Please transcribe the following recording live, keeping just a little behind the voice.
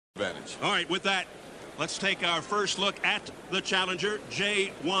advantage. All right, with that, let's take our first look at the challenger,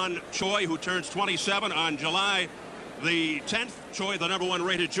 Jae-Won Choi, who turns 27 on July the 10th. Choi, the #1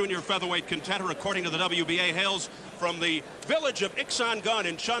 rated junior featherweight contender, according to the WBA, hails from the village of Iksan-gun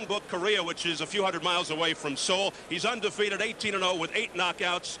in Chunbuk, Korea, which is a few hundred miles away from Seoul. He's undefeated, 18-0 with 8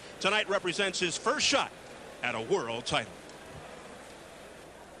 knockouts. Tonight represents his first shot at a world title.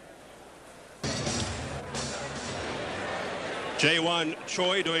 Jae-Won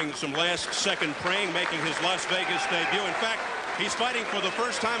Choi doing some last-second praying, making his Las Vegas debut. In fact, he's fighting for the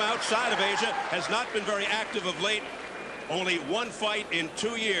first time outside of Asia, has not been very active of late. Only one fight in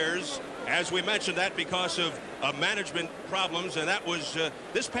 2 years. As we mentioned, that because of management problems, and that was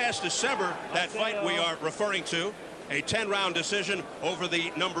this past December, that fight we are referring to, a 10-round decision over the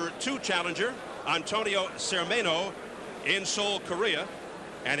 #2 challenger, Antonio Cermeno, in Seoul, Korea,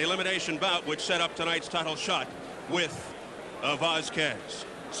 an elimination bout which set up tonight's title shot with Vasquez.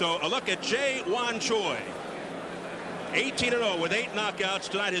 So a look at Jae-Won Choi, 18-0 with 8 knockouts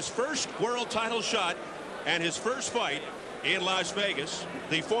tonight, his first world title shot and his first fight in Las Vegas.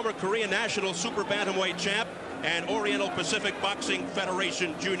 The former Korean national super bantamweight champ and Oriental Pacific Boxing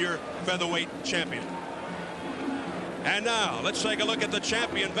Federation junior featherweight champion. And now, let's take a look at the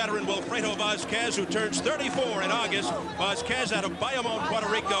champion, veteran Wilfredo Vasquez, who turns 34 in August. Vasquez out of Bayamon, Puerto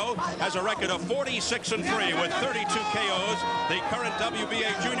Rico, has a record of 46-3 with 32 KOs. The current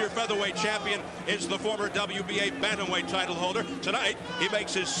WBA junior featherweight champion is the former WBA bantamweight title holder. Tonight, he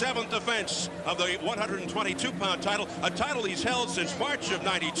makes his 7th defense of the 122-pound title, a title he's held since March of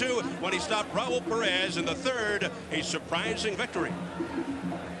 '92 when he stopped Raul Perez in the 3rd, a surprising victory.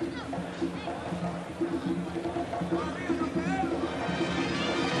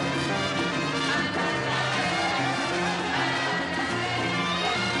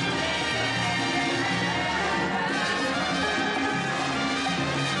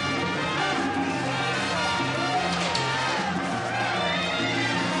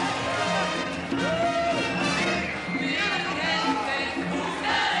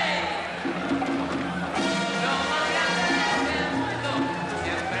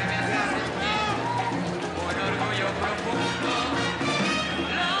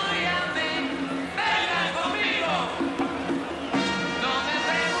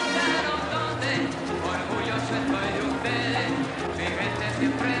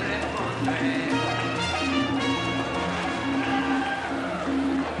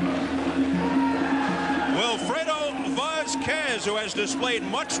 Who has displayed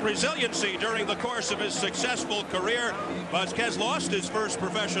much resiliency during the course of his successful career. Vasquez lost his first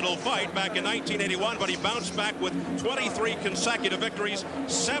professional fight back in 1981, but he bounced back with 23 consecutive victories,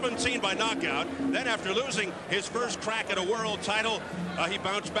 17 by knockout. Then after losing his first crack at a world title, he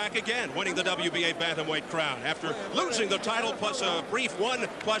bounced back again, winning the WBA bantamweight crown. After losing the title plus a brief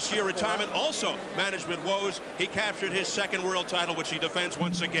 1+ year retirement, also management woes, he captured his 2nd world title, which he defends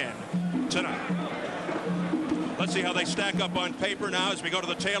once again tonight. Let's see how they stack up on paper now as we go to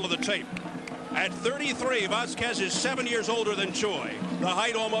the tail of the tape. At 33, Vasquez is 7 years older than Choi. The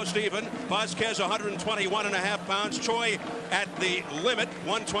height almost even. Vasquez 121.5 pounds. Choi at the limit,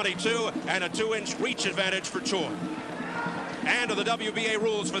 122, and a 2-inch reach advantage for Choi. And of the WBA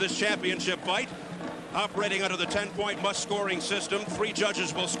rules for this championship fight, operating under the 10-point must-scoring system, 3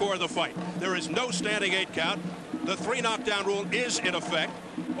 judges will score the fight. There is no standing 8 count. The 3 knockdown rule is in effect.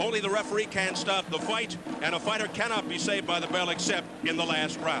 Only the referee can stop the fight, and a fighter cannot be saved by the bell except in the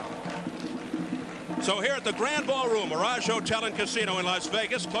last round. So here at the Grand Ballroom, Mirage Hotel and Casino in Las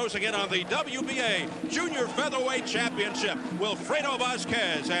Vegas, closing in on the WBA Junior Featherweight Championship, Wilfredo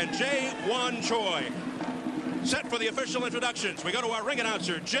Vasquez and Jae-Won Choi. Set for the official introductions. We go to our ring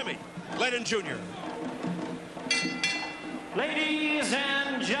announcer, Jimmy Lennon Jr. Ladies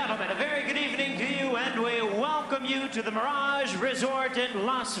and gentlemen, a very good evening to you, and we welcome you to the Mirage Resort in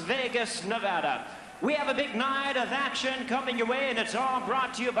Las Vegas, Nevada. We have a big night of action coming your way, and it's all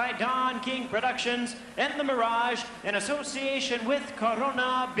brought to you by Don King Productions and the Mirage in association with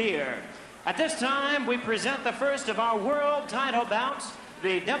Corona Beer. At this time, we present the first of our world title bouts,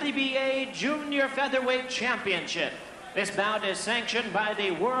 the WBA Junior Featherweight Championship. This bout is sanctioned by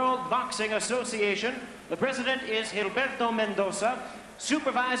the World Boxing Association. The president is Gilberto Mendoza,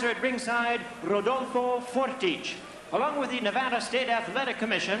 supervisor at ringside, Rodolfo Fortich. Along with the Nevada State Athletic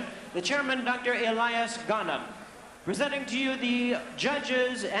Commission, the chairman, Dr. Elias Ghanem. Presenting to you the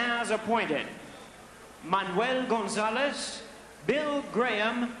judges as appointed, Manuel Gonzalez, Bill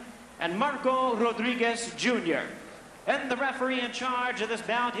Graham, and Marco Rodriguez Jr. And the referee in charge of this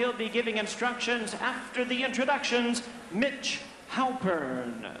bout, he'll be giving instructions after the introductions, Mitch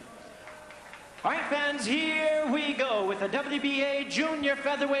Halpern. All right, fans, here we go with the WBA Junior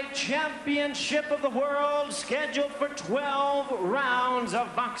Featherweight Championship of the World, scheduled for 12 rounds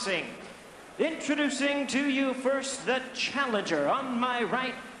of boxing. Introducing to you first the challenger on my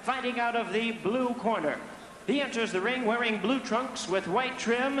right, fighting out of the blue corner. He enters the ring wearing blue trunks with white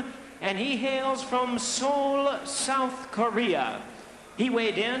trim, and he hails from Seoul, South Korea. He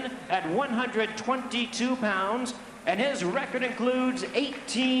weighed in at 122 pounds, and his record includes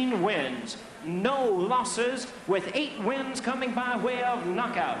 18 wins. No losses, with 8 wins coming by way of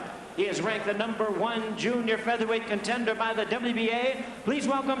knockout. He is ranked the #1 junior featherweight contender by the WBA. Please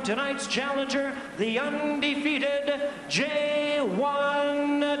welcome tonight's challenger, the undefeated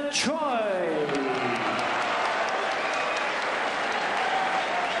Jae-won Choi.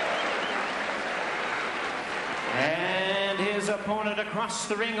 And his opponent across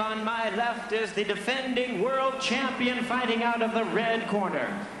the ring on my left is the defending world champion, fighting out of the red corner.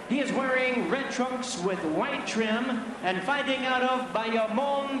 He is wearing red trunks with white trim and fighting out of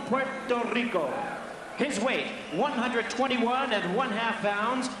Bayamon, Puerto Rico. His weight, 121 1/2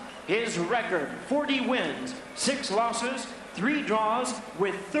 pounds. His record, 40 wins, 6 losses, 3 draws,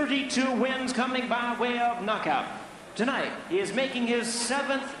 with 32 wins coming by way of knockout. Tonight, he is making his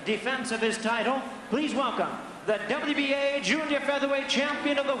 7th defense of his title. Please welcome the WBA Junior Featherweight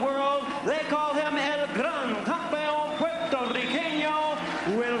Champion of the World. They call him El Gran Campeón Puertorriqueño,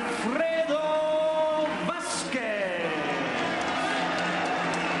 Wilfredo Vasquez.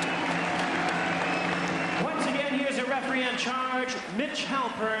 Once again, here's a referee in charge, Mitch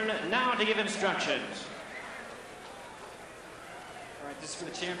Halpern, now to give instructions. All right, this is for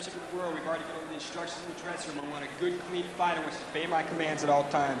the championship of the world. We've already given the instructions in the dressing room. I want a good, clean fighter which obey my commands at all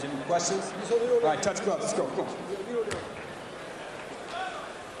times. Any questions? All right, touch gloves. Let's go. Go.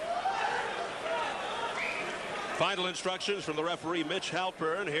 Final instructions from the referee Mitch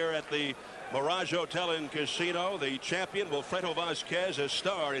Halpern here at the Mirage Hotel and Casino. The champion Wilfredo Vasquez, a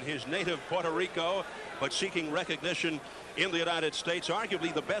star in his native Puerto Rico, but seeking recognition in the United States.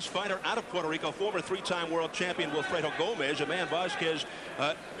 Arguably the best fighter out of Puerto Rico, former 3-time world champion Wilfredo Gomez, a man Vasquez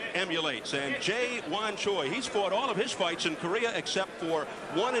emulates. And Jae-won Choi, he's fought all of his fights in Korea except for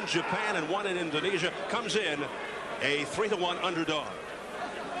 1 in Japan and 1 in Indonesia. Comes in a 3-1 underdog.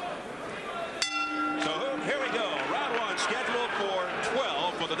 So here we go. Round 1 scheduled for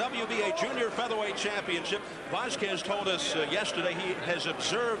 12 for the WBA Junior Featherweight Championship. Vasquez told us yesterday he has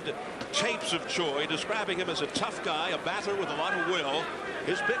observed tapes of Choi, describing him as a tough guy, a battler with a lot of will.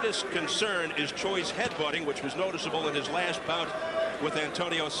 His biggest concern is Choi's headbutting, which was noticeable in his last bout with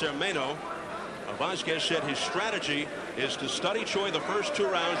Antonio Cermeno. Vasquez said his strategy is to study Choi the first 2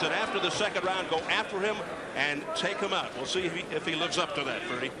 rounds, and after the second round, go after him and take him out. We'll see if he lives up to that,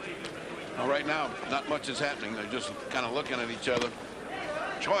 Ferdy. Well, right now, not much is happening. They're just kind of looking at each other.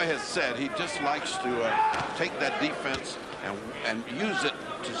 Choi has said he just likes to take that defense and use it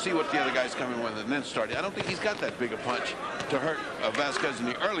to see what the other guy's coming with and then start it. I don't think he's got that big a punch to hurt Vasquez in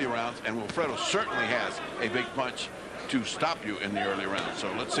the early rounds, and Wilfredo certainly has a big punch to stop you in the early rounds. So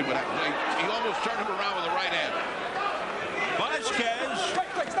let's see what happens. He almost turned him around with the right hand. Vasquez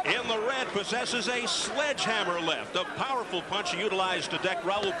in the red possesses a sledgehammer left, a powerful punch he utilized to deck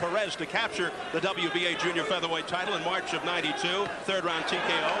Raul Perez to capture the WBA Junior Featherweight title in March of '92. 3rd round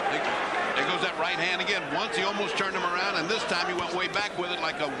TKO. There goes that right hand again. Once he almost turned him around, and this time he went way back with it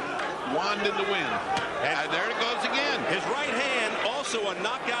like a wand in the wind. And there it goes again. His right hand also a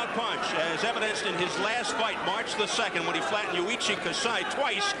knockout punch, as evidenced in his last fight, March the 2nd, when he flattened Yuichi Kasai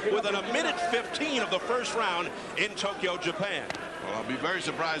twice within a minute 15 of the first round in Tokyo, Japan. Well, I'll be very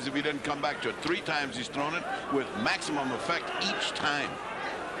surprised if he didn't come back to it. 3 times he's thrown it with maximum effect each time.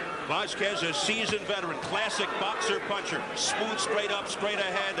 Vasquez, a seasoned veteran, classic boxer puncher, smooth, straight up, straight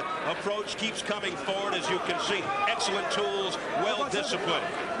ahead approach, keeps coming forward, as you can see. Excellent tools, well disciplined.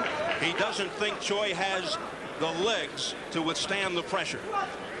 He doesn't think Choi has the legs to withstand the pressure.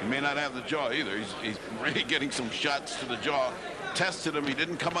 He may not have the jaw either. He's really getting some shots to the jaw. Tested him. He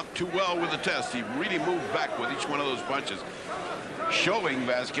didn't come up too well with the test. He really moved back with each one of those punches, showing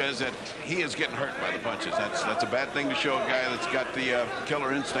Vasquez that he is getting hurt by the punches. That's a bad thing to show a guy that's got the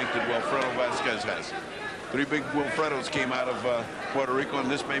killer instinct that Wilfredo Vasquez has. 3 big Wilfredos came out of Puerto Rico, and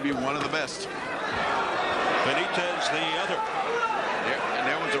this may be one of the best. Benitez the other. And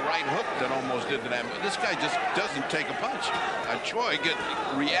there was a right hook that almost did that. This guy just doesn't take a punch. Choi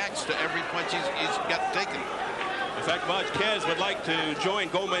reacts to every punch he's got taken. In fact, Vasquez would like to join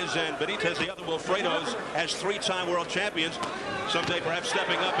Gomez and Benitez, the other Wilfredos, as 3-time world champions. Someday perhaps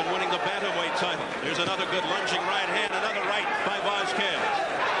stepping up and winning the bantamweight title. There's another good lunging right hand, another right by Vasquez.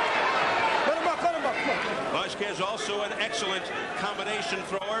 Let him up, let him up. Basket's also an excellent combination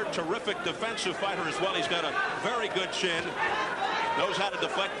thrower, terrific defensive fighter as well. He's got a very good chin, knows how to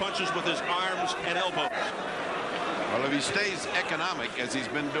deflect punches with his arms and elbows. Well, if he stays economic, as he's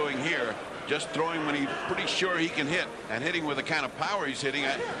been doing here, just throwing when he's pretty sure he can hit, and hitting with the kind of power he's hitting,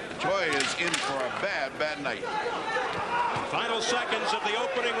 Choi is in for a bad, bad night. Final seconds of the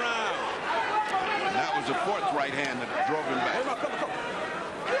opening round. And that was the fourth right hand that drove him back.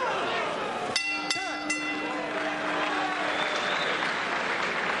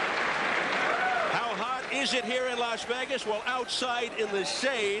 How hot is it here in Las Vegas? Well, outside in the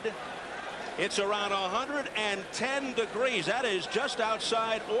shade, it's around 110 degrees. That is just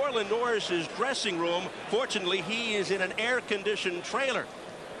outside Orlin Norris's dressing room. Fortunately, he is in an air-conditioned trailer.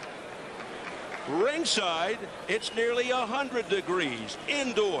 Ringside, it's nearly 100 degrees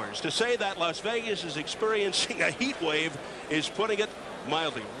indoors. To say that Las Vegas is experiencing a heat wave is putting it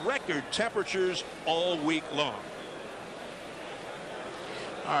mildly. Record temperatures all week long.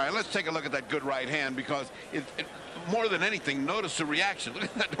 All right, let's take a look at that good right hand, because more than anything, notice the reaction. Look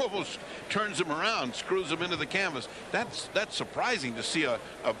at that, almost turns him around, screws him into the canvas. That's surprising to see a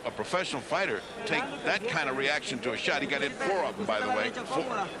professional fighter take that kind of reaction to a shot. He got hit 4 of them, by the way.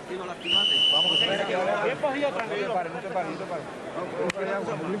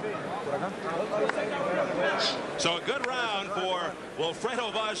 So a good round for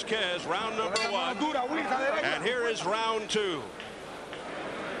Wilfredo Vazquez, round number 1. And here is round 2.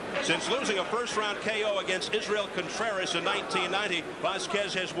 Since losing a first-round KO against Israel Contreras in 1990,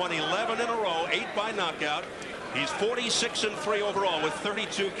 Basket's has won 11 in a row, 8 by knockout. He's 46-3 overall with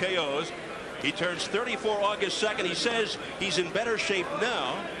 32 KOs. He turns 34 August 2nd. He says he's in better shape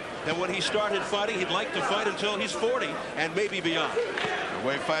now than when he started fighting. He'd like to fight until he's 40 and maybe beyond. The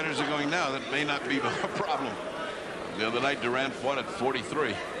way fighters are going now, that may not be a problem. The other night, Duran fought at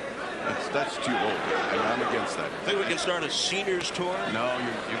 43. That's too old, and I'm against that. Think we can start a seniors tour? No,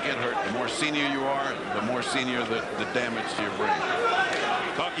 you get hurt. The more senior you are, the more senior the damage to your brain.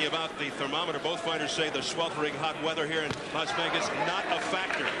 Talking about the thermometer, both fighters say the sweltering hot weather here in Las Vegas not a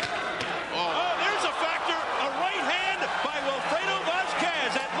factor. Oh, there's a factor. A right hand by Wilfredo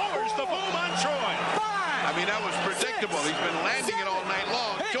Vazquez that lowers the boom on Choi. I mean, that was predictable. He's been landing it all night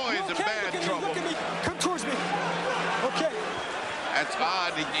long. Choi is in bad trouble. Come towards me. Okay. That's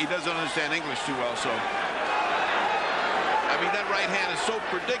odd. He doesn't understand English too well, so. I mean, that right hand is so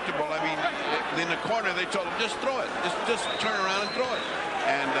predictable. I mean, in the corner, they told him, just throw it. Just turn around and throw it.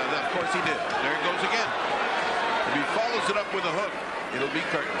 And, of course, he did. There it goes again. If he follows it up with a hook, it'll be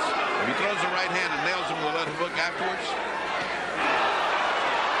curtains. If he throws the right hand and nails him with a left hook afterwards.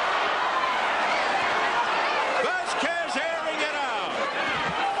 Vazquez airing it out.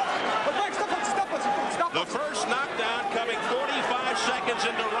 The first knockdown coming 45 seconds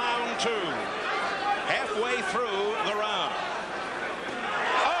into round 2. Halfway through the round.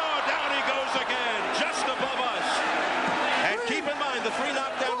 Oh, down he goes again, just above us. And keep in mind, the 3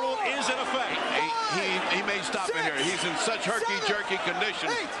 knockdown rule is in effect. He may stop it here. He's in such herky-jerky condition.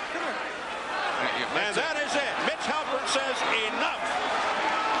 And that is it. Mitch Halpern says enough.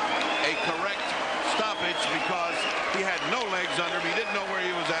 A correct stoppage, because he had no legs under him. He didn't know where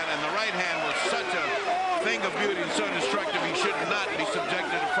he was at, and the right hand was such a thing of beauty, so destructive, he should not be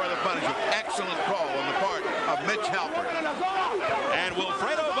subjected to further punishment. Excellent call on the part of Mitch Halpern. And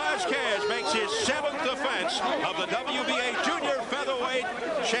Wilfredo Vazquez makes his 7th defense of the WBA Junior Featherweight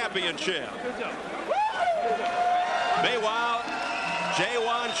Championship. Meanwhile,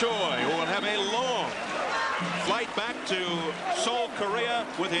 Jae-Won Choi, who will have a long flight back to Seoul, Korea,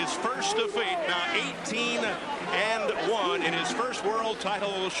 with his first defeat, now 18-1 in his first world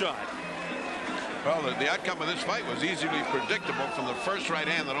title shot. Well, the outcome of this fight was easily predictable from the first right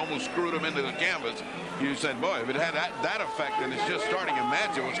hand that almost screwed him into the canvas. You said, boy, if it had that effect, then it's just starting to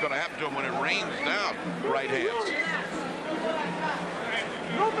imagine what's going to happen to him when it rains down right hands.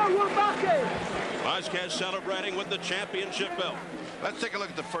 Vazquez celebrating with the championship belt. Let's take a look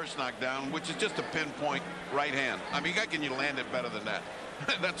at the first knockdown, which is just a pinpoint right hand. I mean, how can you land it better than that?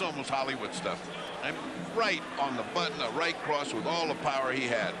 That's almost Hollywood stuff. And right on the button, a right cross with all the power he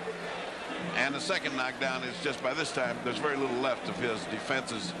had. And the second knockdown is just, by this time, there's very little left of his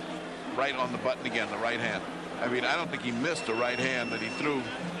defenses. Right on the button again, the right hand. I mean, I don't think he missed the right hand that he threw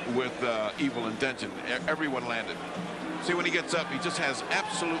with evil intention. Everyone landed. See, when he gets up, he just has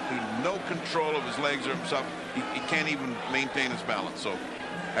absolutely no control of his legs or himself. He can't even maintain his balance. So,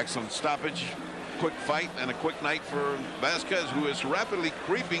 excellent stoppage, quick fight, and a quick night for Vazquez, who is rapidly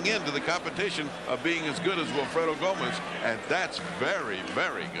creeping into the competition of being as good as Wilfredo Gomez. And that's very,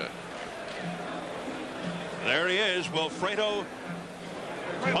 very good. There he is, Wilfredo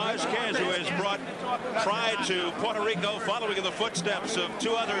Basket's, who has brought pride to Puerto Rico, following in the footsteps of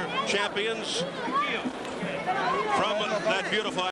two other champions from that beautiful